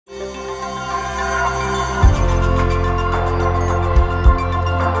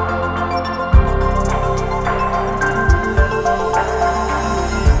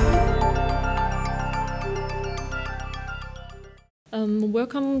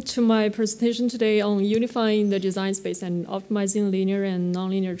welcome to my presentation today on unifying the design space and optimizing linear and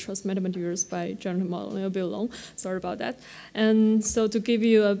nonlinear trust metamaterials by generative modeling. A bit long, sorry about that. And so to give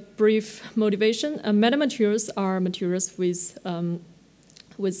you a brief motivation, metamaterials are materials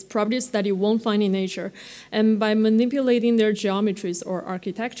with properties that you won't find in nature. And by manipulating their geometries or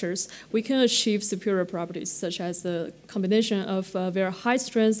architectures, we can achieve superior properties, such as the combination of very high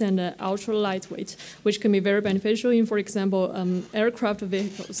strength and ultra lightweight, which can be very beneficial in, for example, aircraft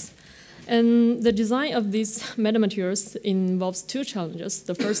vehicles. And the design of these metamaterials involves two challenges.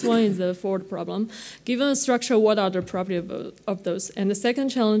 The first one is the forward problem. Given a structure, what are the properties of those? And the second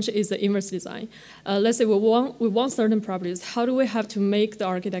challenge is the inverse design. Let's say we want certain properties. How do we have to make the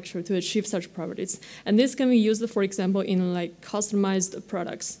architecture to achieve such properties? And this can be used, for example, in like customized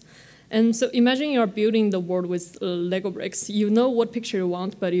products. And so imagine you're building the world with Lego bricks. You know what picture you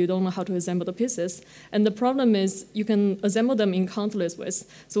want, but you don't know how to assemble the pieces. And the problem is you can assemble them in countless ways.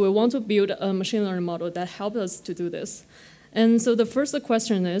 So we want to build a machine learning model that helps us to do this. And so the first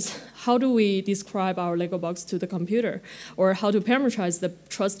question is, how do we describe our Lego box to the computer? Or how to parameterize the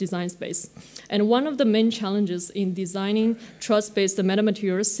trust design space? And one of the main challenges in designing trust-based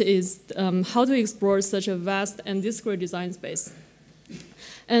metamaterials is how to explore such a vast and discrete design space.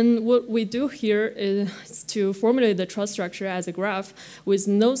 And what we do here is to formulate the trust structure as a graph with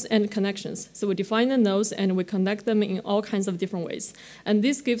nodes and connections. So we define the nodes and we connect them in all kinds of different ways. And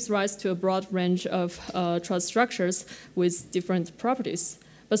this gives rise to a broad range of trust structures with different properties.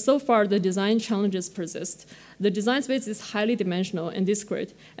 But so far, the design challenges persist. The design space is highly dimensional and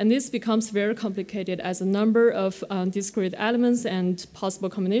discrete, and this becomes very complicated as a number of discrete elements and possible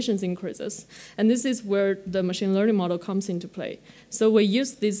combinations increases. And this is where the machine learning model comes into play. So we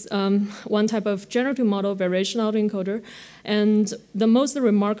use this one type of generative model, variation autoencoder, and the most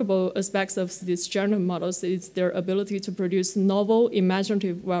remarkable aspects of these generative models is their ability to produce novel,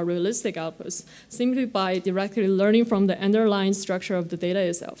 imaginative, while realistic outputs, simply by directly learning from the underlying structure of the data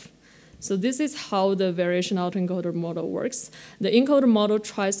itself. So this is how the variation autoencoder model works. The encoder model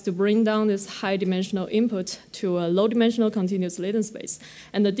tries to bring down this high-dimensional input to a low-dimensional continuous latent space.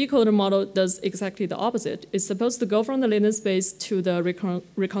 And the decoder model does exactly the opposite. It's supposed to go from the latent space to the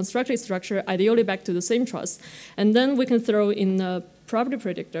reconstructed structure, ideally back to the same trust. And then we can throw in a property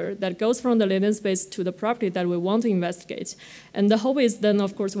predictor that goes from the latent space to the property that we want to investigate. And the hope is then,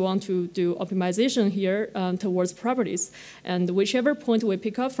 of course, we want to do optimization here towards properties. And whichever point we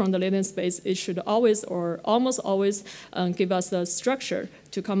pick up from the latent space, it should always or almost always give us a structure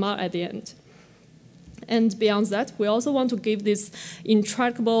to come out at the end. And beyond that, we also want to give this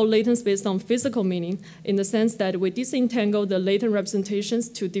intractable latent space some physical meaning in the sense that we disentangle the latent representations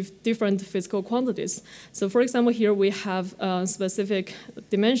to different physical quantities. So for example, here we have specific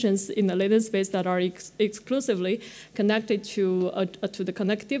dimensions in the latent space that are exclusively connected to the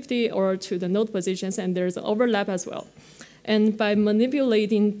connectivity or to the node positions, and there's an overlap as well. And by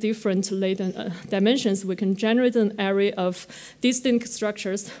manipulating different latent dimensions, we can generate an array of distinct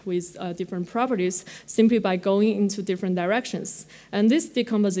structures with different properties simply by going into different directions. And this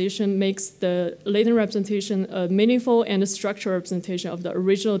decomposition makes the latent representation a meaningful and a structural representation of the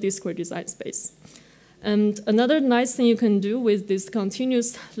original discrete design space. And another nice thing you can do with this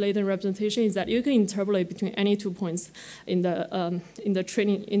continuous latent representation is that you can interpolate between any 2 points in the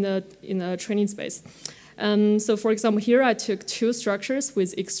training space. So for example, here I took two structures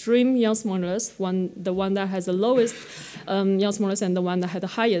with extreme Young's modulus, the one that has the lowest Young's modulus and the one that had the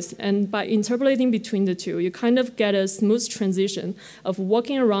highest. And by interpolating between the two, you kind of get a smooth transition of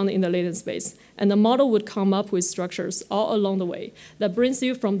walking around in the latent space. And the model would come up with structures all along the way that brings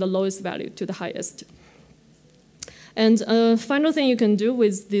you from the lowest value to the highest. And final thing you can do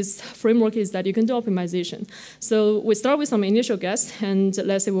with this framework is that you can do optimization. So we start with some initial guess, and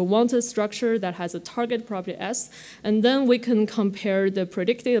let's say we want a structure that has a target property S, and then we can compare the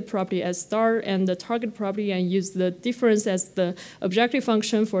predicted property S star and the target property and use the difference as the objective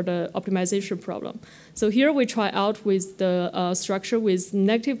function for the optimization problem. So here we try out with the structure with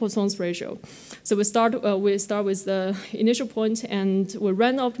negative Poisson's ratio. So we start with the initial point and we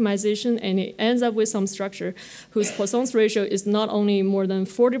run the optimization, and it ends up with some structure whose Poisson's ratio is not only more than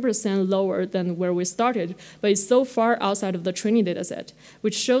 40% lower than where we started, but it's so far outside of the training data set,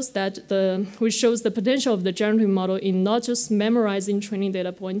 which shows the potential of the generative model in not just memorizing training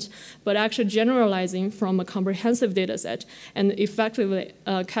data points, but actually generalizing from a comprehensive data set and effectively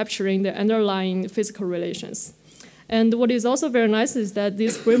capturing the underlying physical relations. And what is also very nice is that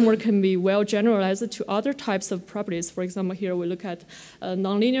this framework can be well generalized to other types of properties. For example, here we look at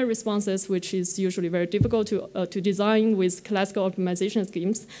nonlinear responses, which is usually very difficult to design with classical optimization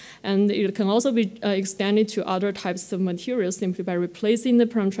schemes. And it can also be extended to other types of materials simply by replacing the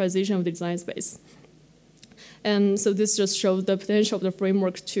parameterization of the design space. And so this just shows the potential of the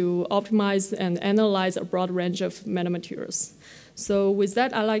framework to optimize and analyze a broad range of metamaterials. So with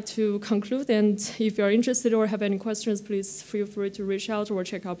that, I'd like to conclude. And if you're interested or have any questions, please feel free to reach out or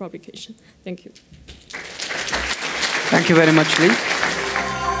check our publication. Thank you. Thank you very much, Lee.